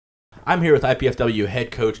I'm here with IPFW head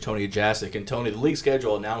coach Tony Jasic. And Tony, the league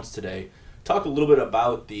schedule announced today. Talk a little bit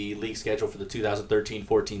about the league schedule for the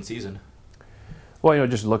 2013-14 season. Well,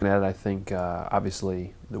 just looking at it, I think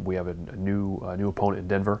obviously we have a new opponent in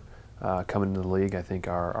Denver coming into the league. I think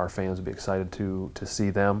our fans will be excited to see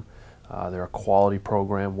them. They're a quality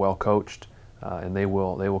program, well coached, and they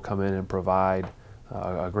will come in and provide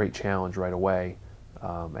a great challenge right away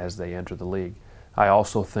as they enter the league. I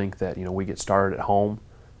also think that we get started at home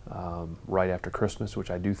right after Christmas,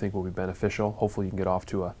 which I do think will be beneficial. Hopefully, you can get off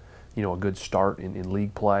to a good start in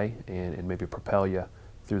league play and maybe propel you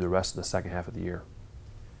through the rest of the second half of the year.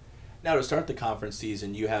 Now, to start the conference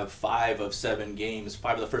season, you have 5 of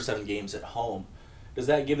the first 7 games at home. Does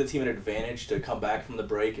that give the team an advantage to come back from the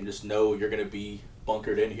break and just know you're going to be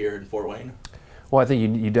bunkered in here in Fort Wayne? Well, I think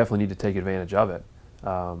you definitely need to take advantage of it.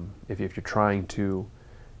 If you're trying to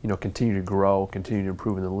continue to grow, continue to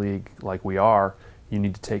improve in the league like we are, you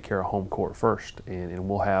need to take care of home court first, and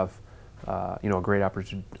we'll have a great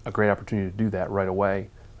opportunity to do that right away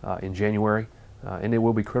in January, and it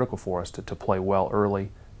will be critical for us to play well early,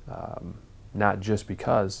 not just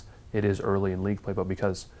because it is early in league play, but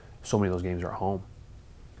because so many of those games are at home.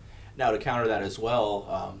 Now, to counter that as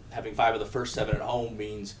well, having 5 of the first 7 at home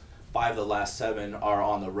means 5 of the last 7 are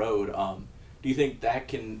on the road. Do you think that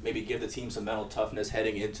can maybe give the team some mental toughness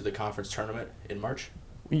heading into the conference tournament in March?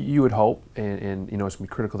 You would hope, and it's going to be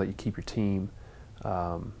critical that you keep your team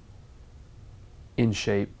in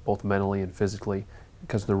shape, both mentally and physically,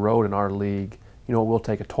 because the road in our league, it will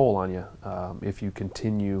take a toll on you if you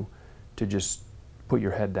continue to just put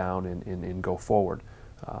your head down and go forward.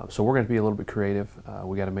 So we're going to be a little bit creative.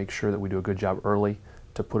 We got to make sure that we do a good job early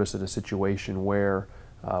to put us in a situation where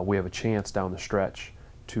we have a chance down the stretch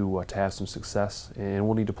to have some success, and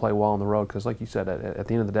we'll need to play well on the road because, like you said, at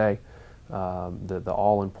the end of the day, the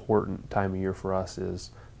all-important time of year for us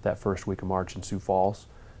is that first week of March in Sioux Falls.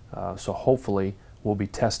 So hopefully we'll be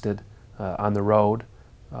tested on the road,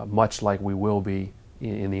 much like we will be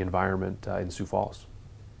in the environment in Sioux Falls.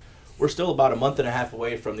 We're still about a month and a half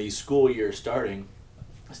away from the school year starting.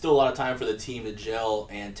 Still a lot of time for the team to gel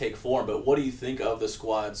and take form, but what do you think of the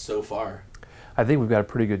squad so far? I think we've got a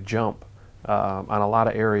pretty good jump on a lot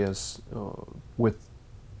of areas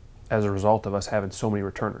as a result of us having so many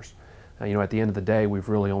returners. At the end of the day, we've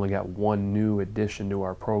really only got one new addition to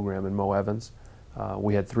our program in Mo Evans.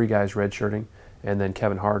 We had 3 guys redshirting, and then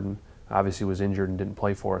Kevin Harden obviously was injured and didn't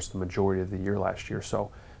play for us the majority of the year last year.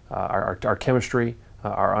 So our chemistry,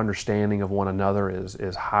 our understanding of one another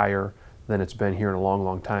is higher than it's been here in a long,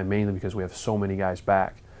 long time, mainly because we have so many guys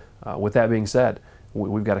back. With that being said,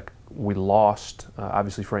 we lost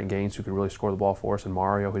obviously Frank Gaines, who could really score the ball for us, and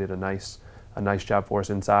Mario, who did a nice job for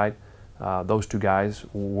us inside. Those 2 guys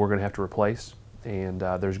we're going to have to replace, and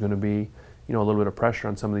there's going to be a little bit of pressure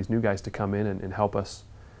on some of these new guys to come in and help us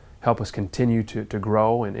continue to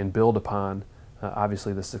grow and build upon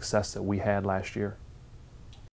obviously the success that we had last year.